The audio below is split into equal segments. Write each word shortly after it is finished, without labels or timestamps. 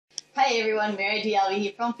Hey everyone, Mary DLV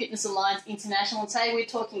here from Fitness Alliance International, and today we're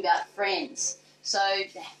talking about friends. So,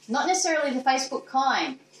 not necessarily the Facebook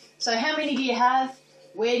kind. So how many do you have?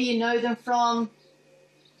 Where do you know them from?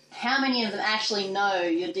 How many of them actually know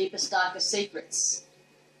your deepest, darkest secrets?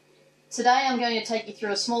 Today I'm going to take you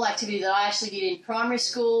through a small activity that I actually did in primary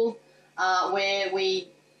school where we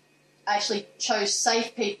actually chose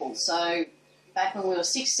safe people. So back when we were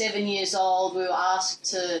 6, 7 years old, we were asked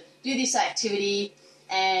to do this activity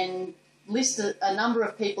and list a number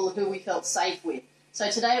of people who we felt safe with. So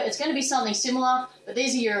today it's going to be something similar, but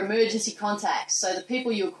these are your emergency contacts. So the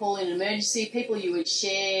people you would call in an emergency, people you would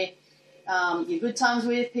share your good times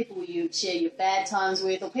with, people you would share your bad times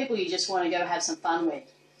with, or people you just want to go have some fun with.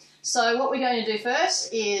 So what we're going to do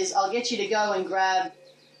first is I'll get you to go and grab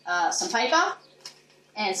some paper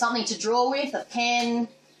and something to draw with, a pen,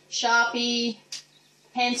 Sharpie,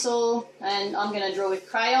 pencil, and I'm going to draw with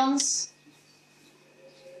crayons.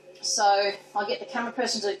 So I'll get the camera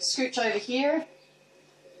person to scooch over here.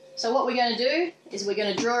 So what we're going to do is we're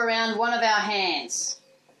going to draw around one of our hands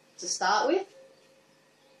to start with.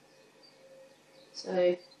 So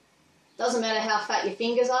it doesn't matter how fat your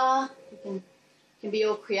fingers are. You can be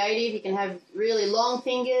all creative. You can have really long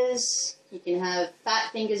fingers. You can have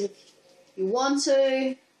fat fingers if you want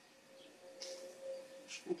to.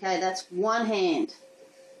 Okay, that's one hand.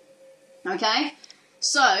 Okay,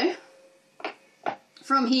 so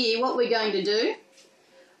from here, what we're going to do,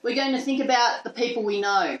 we're going to think about the people we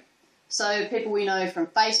know. So people we know from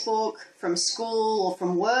Facebook, from school, or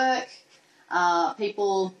from work,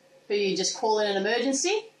 people who you just call in an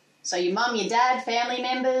emergency. So your mum, your dad, family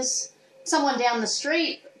members, someone down the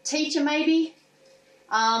street, teacher maybe.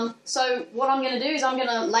 So what I'm going to do is I'm going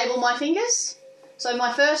to label my fingers. So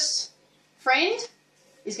my first friend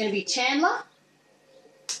is going to be Chandler.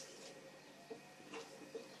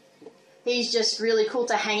 He's just really cool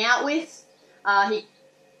to hang out with.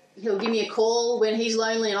 He'll give me a call when he's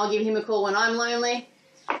lonely, and I'll give him a call when I'm lonely.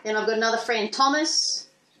 Then I've got another friend, Thomas.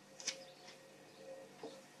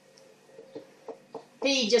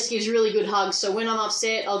 He just gives really good hugs, so when I'm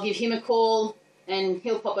upset, I'll give him a call, and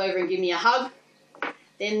he'll pop over and give me a hug.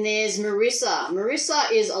 Then there's Marissa.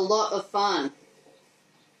 Marissa is a lot of fun.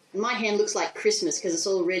 And my hand looks like Christmas because it's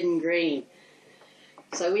all red and green.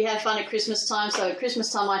 So we have fun at Christmas time, so at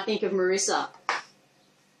Christmas time I think of Marissa.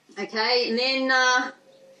 Okay, and then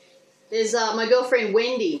there's my girlfriend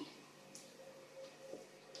Wendy.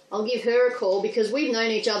 I'll give her a call because we've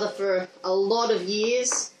known each other for a lot of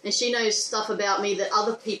years, and she knows stuff about me that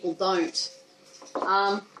other people don't.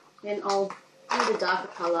 Then I'll do the darker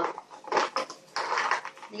colour. I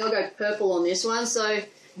think I'll go purple on this one. So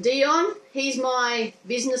Dion, he's my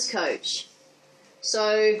business coach.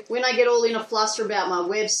 So when I get all in a fluster about my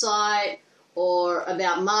website or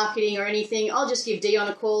about marketing or anything, I'll just give Dion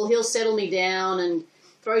a call. He'll settle me down and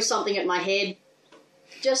throw something at my head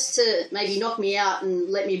just to maybe knock me out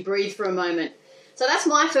and let me breathe for a moment. So that's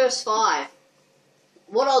my first 5.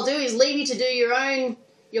 What I'll do is leave you to do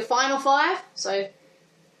your final 5. So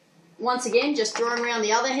once again, just drawing around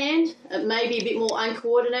the other hand. It may be a bit more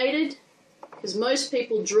uncoordinated because most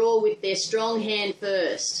people draw with their strong hand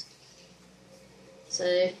first.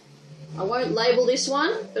 So I won't label this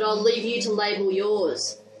one, but I'll leave you to label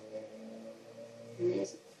yours. And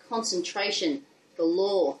there's concentration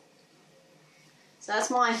galore. So that's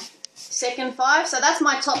my second 5. So that's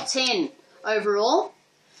my top 10 overall.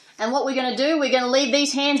 And what we're going to do, we're going to leave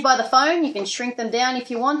these hands by the phone. You can shrink them down if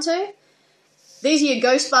you want to. These are your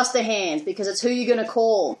Ghostbuster hands because it's who you're going to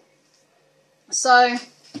call. So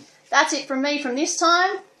that's it from me from this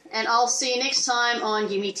time, and I'll see you next time on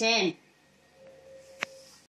Gimme 10.